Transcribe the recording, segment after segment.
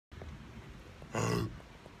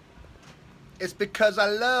It's because I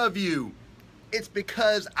love you. It's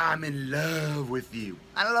because I'm in love with you.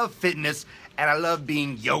 I love fitness, and I love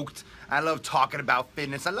being yoked. I love talking about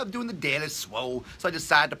fitness. I love doing the daily swole. So I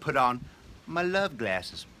decided to put on my love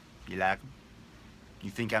glasses. You like them?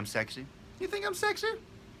 You think I'm sexy? You think I'm sexy?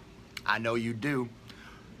 I know you do.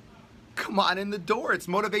 Come on in the door. It's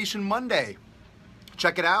Motivation Monday.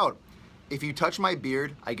 Check it out. If you touch my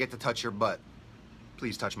beard, I get to touch your butt.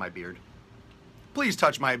 Please touch my beard. Please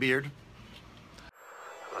touch my beard.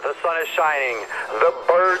 The sun is shining, the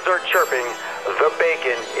birds are chirping, the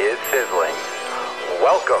bacon is sizzling.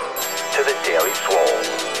 Welcome to the Daily Swole.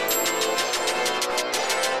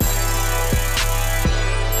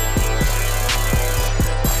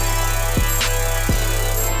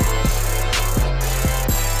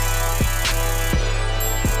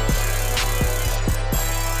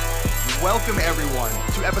 Welcome everyone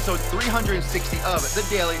to episode 360 of the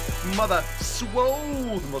Daily Mother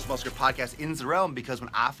Swole, the most muscular podcast in the realm, because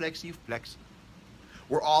when I flex, you flex.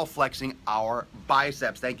 We're all flexing our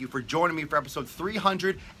biceps. Thank you for joining me for episode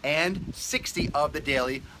 360 of the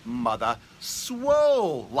Daily Mother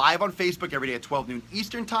Swole. Live on Facebook every day at 12 noon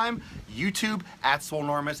Eastern Time, YouTube at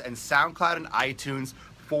Swolenormous, and SoundCloud and iTunes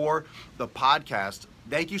for the podcast.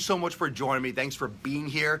 Thank you so much for joining me. Thanks for being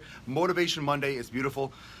here. Motivation Monday is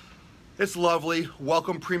beautiful. It's lovely.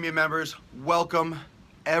 Welcome premium members. Welcome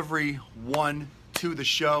everyone to the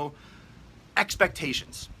show.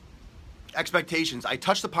 Expectations. I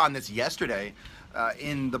touched upon this yesterday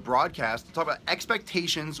in the broadcast to talk about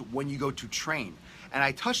expectations when you go to train. And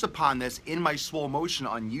I touched upon this in my Swole Motion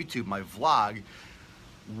on YouTube, my vlog,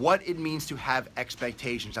 what it means to have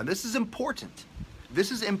expectations. Now this is important.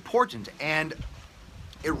 And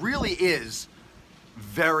it really is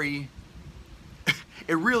very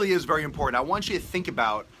important. I want you to think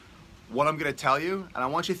about what I'm going to tell you, and I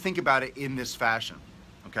want you to think about it in this fashion,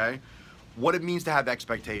 okay? What it means to have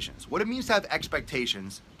expectations. What it means to have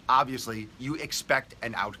expectations, obviously, you expect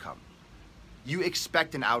an outcome.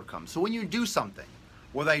 So when you do something,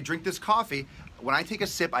 whether I drink this coffee, when I take a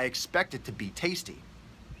sip, I expect it to be tasty.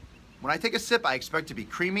 When I take a sip, I expect it to be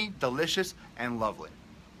creamy, delicious, and lovely.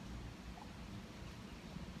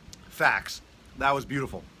 Facts. That was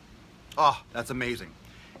beautiful. Oh, that's amazing.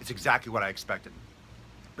 It's exactly what I expected.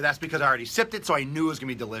 But that's because I already sipped it, so I knew it was going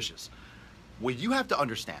to be delicious. What you have to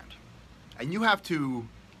understand, and you have to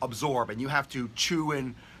absorb, and you have to chew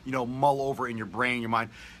and, mull over in your brain, your mind,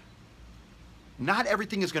 not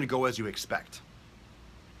everything is going to go as you expect.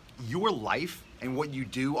 Your life and what you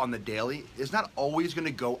do on the daily is not always going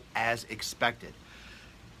to go as expected.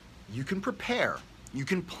 You can prepare. You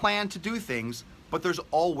can plan to do things, but there's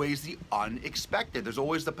always the unexpected. There's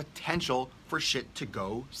always the potential for shit to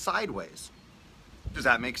go sideways. Does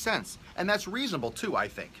that make sense? And that's reasonable too, I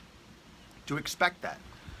think, to expect that.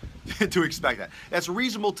 That's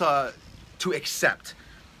reasonable to accept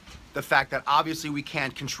the fact that obviously we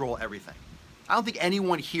can't control everything. I don't think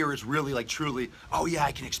anyone here is really truly, oh yeah,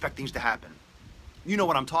 I can expect things to happen. You know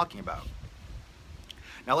what I'm talking about.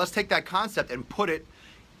 Now let's take that concept and put it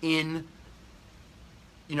in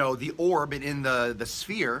the orb and in the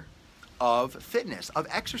sphere of fitness, of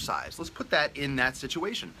exercise. Let's put that in that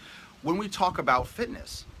situation. When we talk about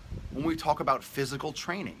fitness, when we talk about physical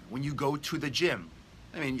training, when you go to the gym,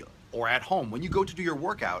 or at home, when you go to do your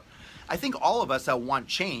workout, I think all of us that want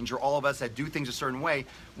change, or all of us that do things a certain way,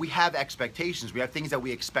 we have expectations. We have things that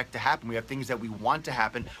we expect to happen. We have things that we want to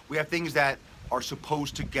happen. We have things that are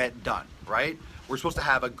supposed to get done, right? We're supposed to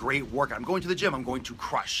have a great workout. I'm going to the gym, I'm going to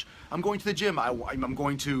crush. I'm going to the gym, I'm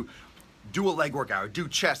going to do a leg workout, or do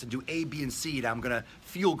chest, and do A, B, and C, and I'm gonna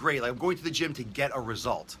feel great. I'm going to the gym to get a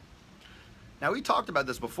result. Now, we talked about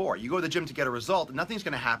this before. You go to the gym to get a result, and nothing's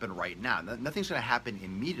gonna happen right now. Nothing's gonna happen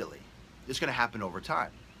immediately. It's gonna happen over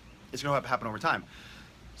time.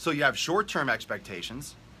 So you have short-term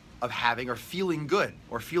expectations of having or feeling good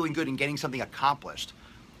and getting something accomplished.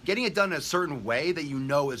 Getting it done in a certain way that you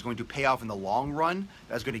know is going to pay off in the long run,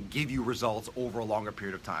 that's going to give you results over a longer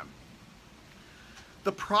period of time.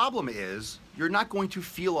 The problem is you're not going to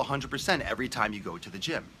feel 100% every time you go to the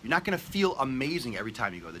gym. You're not going to feel amazing every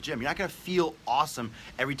time you go to the gym. You're not going to feel awesome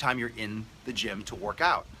every time you're in the gym to work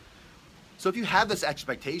out. So if you have this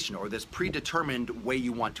expectation or this predetermined way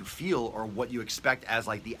you want to feel or what you expect as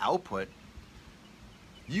the output,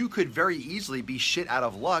 you could very easily be shit out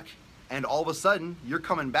of luck, and all of a sudden you're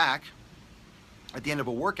coming back at the end of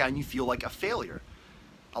a workout and you feel like a failure.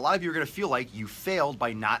 A lot of you are going to feel like you failed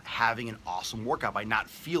by not having an awesome workout, by not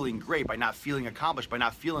feeling great, by not feeling accomplished, by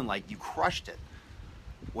not feeling like you crushed it,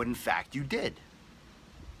 when in fact you did.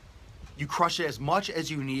 You crushed it as much as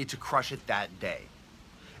you needed to crush it that day.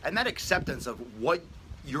 And that acceptance of what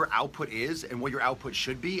your output is and what your output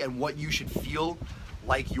should be and what you should feel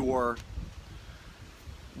like you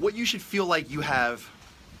have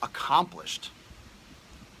accomplished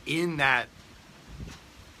in that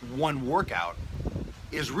one workout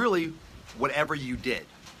is really whatever you did.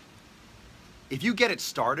 If you get it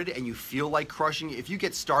started and you feel like crushing, if you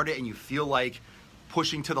get started and you feel like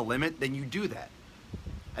pushing to the limit, then you do that.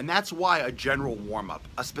 And that's why a general warm-up,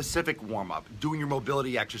 a specific warm-up, doing your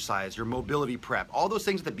mobility exercise, your mobility prep, all those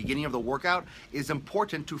things at the beginning of the workout is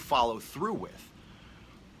important to follow through with.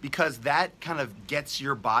 Because that kind of gets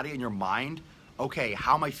your body and your mind, okay,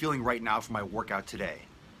 how am I feeling right now for my workout today?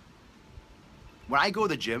 When I go to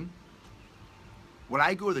the gym,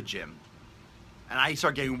 and I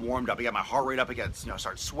start getting warmed up, I get my heart rate up, I get,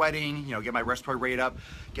 start sweating, get my respiratory rate up,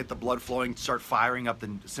 get the blood flowing, start firing up the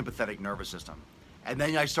sympathetic nervous system. And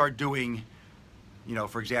then I start doing,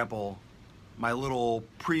 for example, my little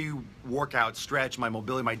pre-workout stretch, my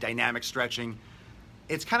mobility, my dynamic stretching.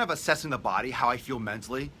 It's kind of assessing the body, how I feel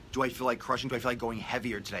mentally. Do I feel like crushing? Do I feel like going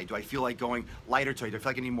heavier today? Do I feel like going lighter today? Do I feel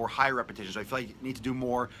like I need more high repetitions? Do I feel like I need to do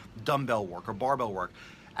more dumbbell work or barbell work?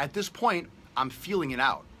 At this point, I'm feeling it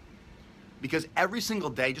out. Because every single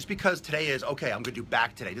day, just because today is, okay, I'm gonna do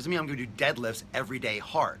back today, doesn't mean I'm gonna do deadlifts every day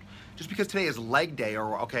hard. Just because today is leg day,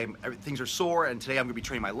 or okay, things are sore and today I'm gonna be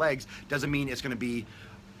training my legs, doesn't mean it's gonna be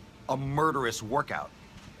a murderous workout.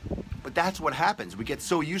 But that's what happens. We get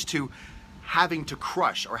so used to having to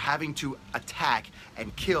crush or having to attack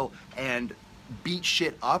and kill and beat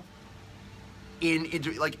shit up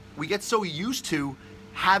like we get so used to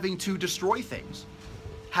having to destroy things.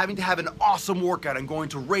 Having to have an awesome workout and going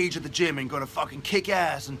to rage at the gym and going to fucking kick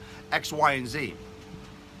ass and X, Y, and Z.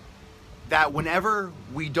 That whenever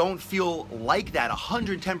we don't feel like that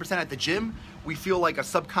 110% at the gym, we feel like a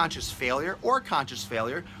subconscious failure or a conscious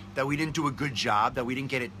failure, that we didn't do a good job, that we didn't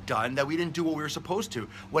get it done, that we didn't do what we were supposed to.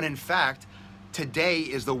 When in fact, today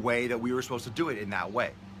is the way that we were supposed to do it in that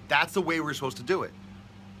way. That's the way we're supposed to do it.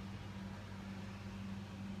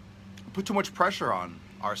 We put too much pressure on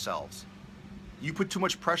ourselves. You put too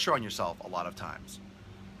much pressure on yourself a lot of times.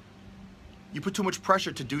 You put too much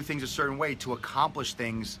pressure to do things a certain way, to accomplish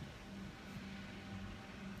things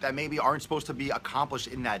that maybe aren't supposed to be accomplished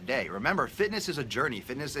in that day. Remember, fitness is a journey.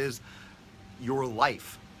 Fitness is your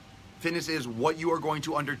life. Fitness is what you are going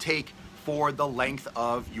to undertake for the length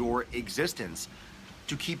of your existence,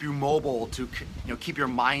 to keep you mobile, to keep your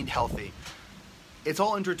mind healthy. It's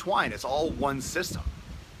all intertwined. It's all one system.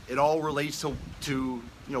 It all relates to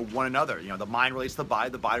one another. The mind relates to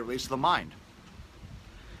the body relates to the mind.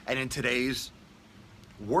 And in today's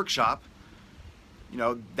workshop,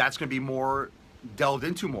 that's going to be more delved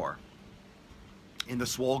into more in the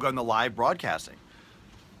Swole Gun, the live broadcasting,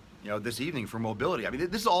 this evening for mobility. I mean,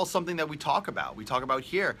 this is all something that we talk about. We talk about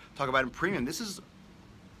here, talk about in premium. This is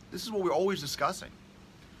what we're always discussing.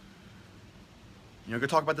 Going to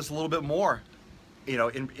talk about this a little bit more, in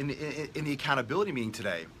the accountability meeting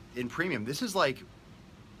today in premium. This is like,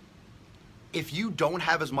 if you don't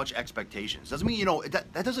have as much expectations, doesn't mean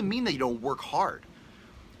that doesn't mean that you don't work hard.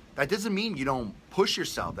 That doesn't mean you don't push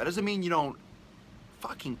yourself. That doesn't mean you don't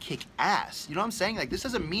fucking kick ass. You know what I'm saying? Like, this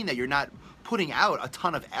doesn't mean that you're not putting out a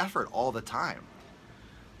ton of effort all the time.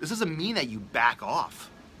 This doesn't mean that you back off.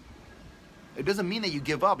 It doesn't mean that you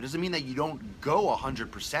give up. It doesn't mean that you don't go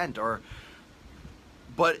 100%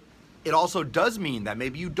 but it also does mean that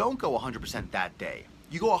maybe you don't go 100% that day.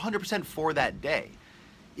 You go 100% for that day.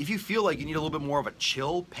 If you feel like you need a little bit more of a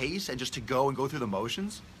chill pace and just to go through the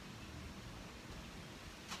motions,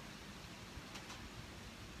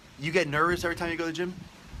 you get nervous every time you go to the gym?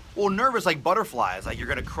 Well, nervous like butterflies, like you're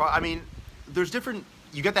gonna cry. I mean, there's different,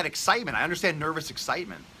 you get that excitement. I understand nervous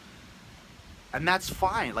excitement. And that's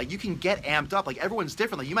fine. Like, you can get amped up. Like, everyone's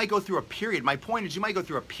different. Like, you might go through a period. My point is, you might go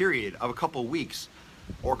through a period of a couple of weeks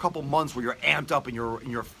or a couple months where you're amped up and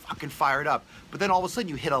you're fucking fired up. But then all of a sudden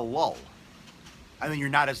you hit a lull. And then you're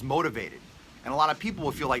not as motivated. And a lot of people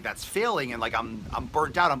will feel like that's failing and like I'm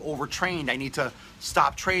burnt out, I'm overtrained, I need to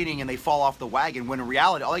stop training, and they fall off the wagon, when in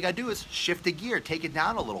reality, all you gotta do is shift a gear, take it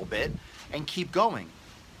down a little bit, and keep going.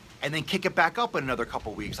 And then kick it back up in another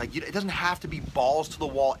couple weeks. Like, it doesn't have to be balls to the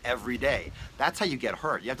wall every day. That's how you get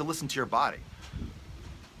hurt. You have to listen to your body.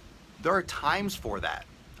 There are times for that.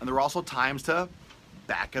 And there are also times to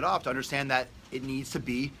back it off, to understand that it needs to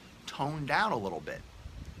be toned down a little bit.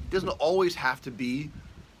 It doesn't always have to be,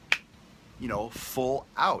 full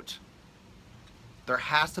out. There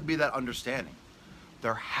has to be that understanding.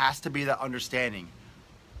 There has to be that understanding.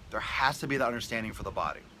 There has to be that understanding for the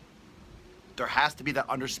body. There has to be that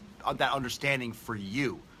understanding for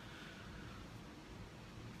you.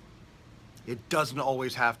 It doesn't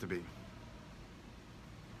always have to be.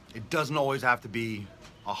 It doesn't always have to be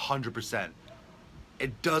 100%.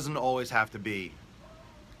 It doesn't always have to be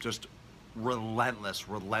just relentless.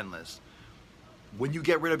 When you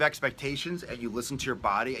get rid of expectations and you listen to your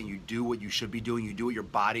body and you do what you should be doing, you do what your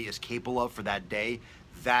body is capable of for that day,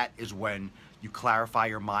 that is when you clarify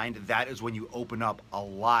your mind. That is when you open up a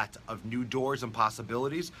lot of new doors and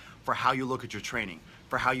possibilities for how you look at your training,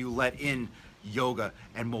 for how you let in yoga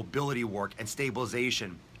and mobility work and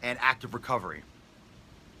stabilization and active recovery.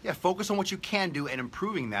 Yeah, focus on what you can do and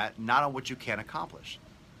improving that, not on what you can accomplish.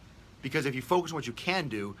 Because if you focus on what you can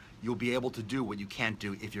do, you'll be able to do what you can't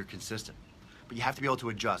do if you're consistent. But you have to be able to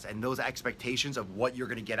adjust. And those expectations of what you're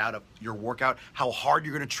gonna get out of your workout, how hard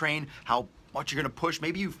you're gonna train, how much you're gonna push,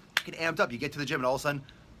 maybe you've fucking amped up, you get to the gym and all of a sudden,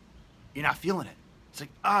 you're not feeling it. It's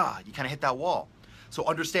like, you kinda hit that wall. So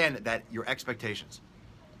understand that your expectations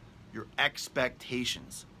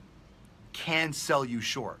can sell you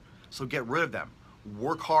short. So get rid of them.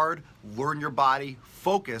 Work hard, learn your body,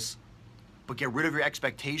 focus, but get rid of your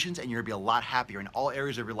expectations and you're gonna be a lot happier in all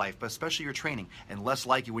areas of your life, but especially your training, and less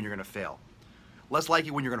likely when you're gonna fail. Less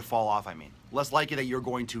likely when you're gonna fall off, Less likely that you're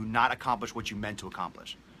going to not accomplish what you meant to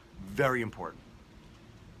accomplish. Very important.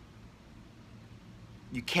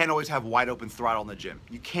 You can't always have wide open throttle in the gym.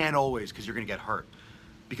 You can't always, because you're gonna get hurt.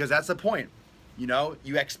 Because that's the point. You know,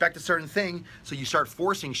 you expect a certain thing, so you start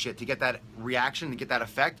forcing shit to get that reaction, to get that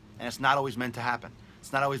effect, and it's not always meant to happen.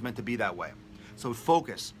 It's not always meant to be that way. So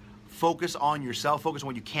focus. Focus on yourself. Focus on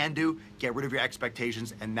what you can do. Get rid of your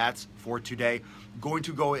expectations, and that's for today. Going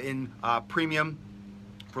to go in premium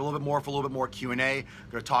for a little bit more Q&A. Going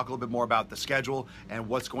to talk a little bit more about the schedule and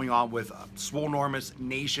what's going on with Swolenormous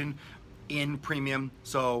Nation in premium.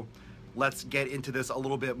 So let's get into this a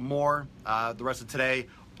little bit more the rest of today.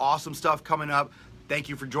 Awesome stuff coming up. Thank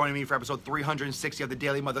you for joining me for episode 360 of the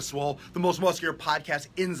Daily Mother Swole, the most muscular podcast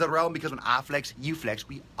in the realm, because when I flex, you flex,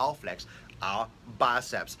 we all flex our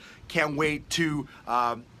biceps. Can't wait to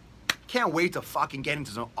fucking get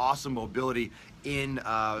into some awesome mobility in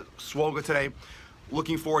Swole today.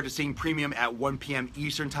 Looking forward to seeing premium at 1 p.m.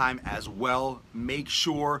 Eastern time as well. Make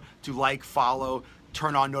sure to like, follow,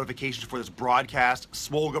 turn on notifications for this broadcast.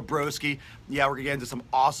 Swolga Broski. Yeah, we're gonna get into some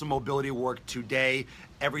awesome mobility work today.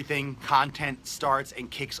 Everything content starts and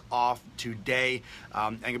kicks off today.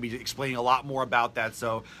 I'm gonna be explaining a lot more about that.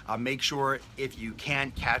 So make sure if you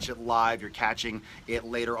can't catch it live, you're catching it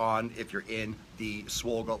later on if you're in the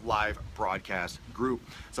Swolga live broadcast group.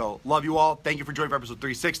 So love you all. Thank you for joining for episode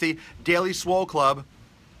 360. Daily Swole Club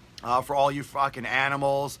for all you fucking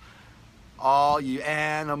animals. All you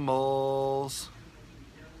animals.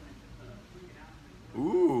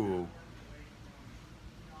 Ooh.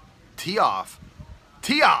 Tee off.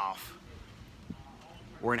 Tee off.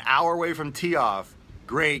 We're an hour away from tee off.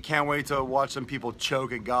 Great. Can't wait to watch some people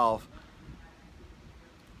choke at golf.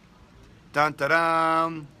 Dun dun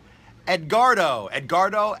dun. Edgardo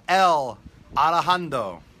L.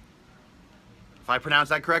 Alejandro. If I pronounce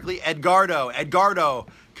that correctly, Edgardo.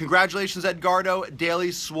 Congratulations, Edgardo.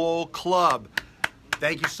 Daily Swole Club.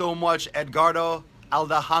 Thank you so much, Edgardo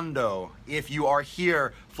Alejandro. If you are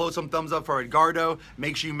here, float some thumbs up for Edgardo.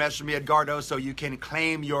 Make sure you message me, Edgardo, so you can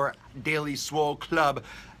claim your Daily Swole Club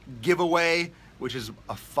giveaway, which is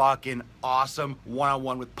a fucking awesome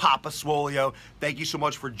one-on-one with Papa Swolio. Thank you so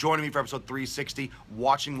much for joining me for episode 360,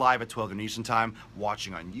 watching live at 12 noon Eastern time,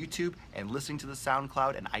 watching on YouTube, and listening to the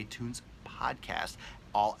SoundCloud and iTunes podcast,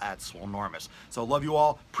 all at Swolenormous. So love you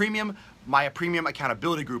all. Premium, my premium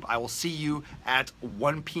accountability group. I will see you at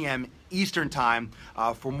 1 p.m. Eastern time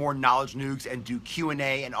for more knowledge nukes and do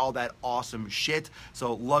Q&A and all that awesome shit.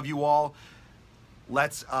 So love you all.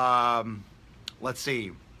 Let's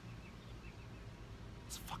see.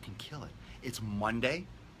 Let's fucking kill it. It's Monday.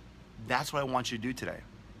 That's what I want you to do today.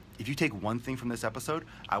 If you take one thing from this episode,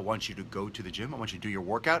 I want you to go to the gym. I want you to do your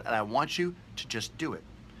workout, and I want you to just do it.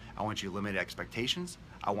 I want you to limit expectations.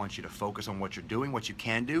 I want you to focus on what you're doing, what you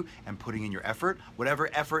can do, and putting in your effort. Whatever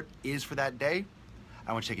effort is for that day,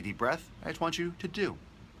 I want you to take a deep breath. I just want you to do.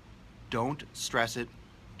 Don't stress it.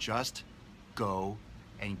 Just go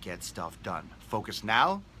and get stuff done. Focus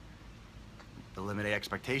now. Eliminate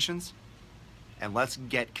expectations. And let's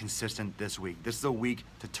get consistent this week. This is a week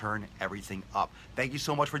to turn everything up. Thank you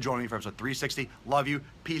so much for joining me for episode 360. Love you.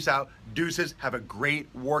 Peace out. Deuces. Have a great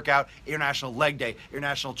workout. International Leg Day,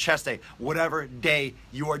 International Chest Day, whatever day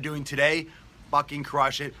you are doing today, fucking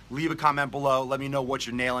crush it. Leave a comment below. Let me know what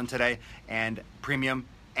you're nailing today. And Premium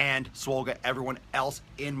and Swolga, everyone else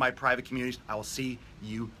in my private communities, I will see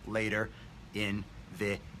you later in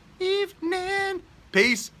the evening.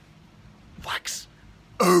 Peace. Flex.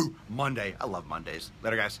 Oh, Monday. I love Mondays.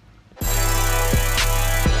 Later, guys.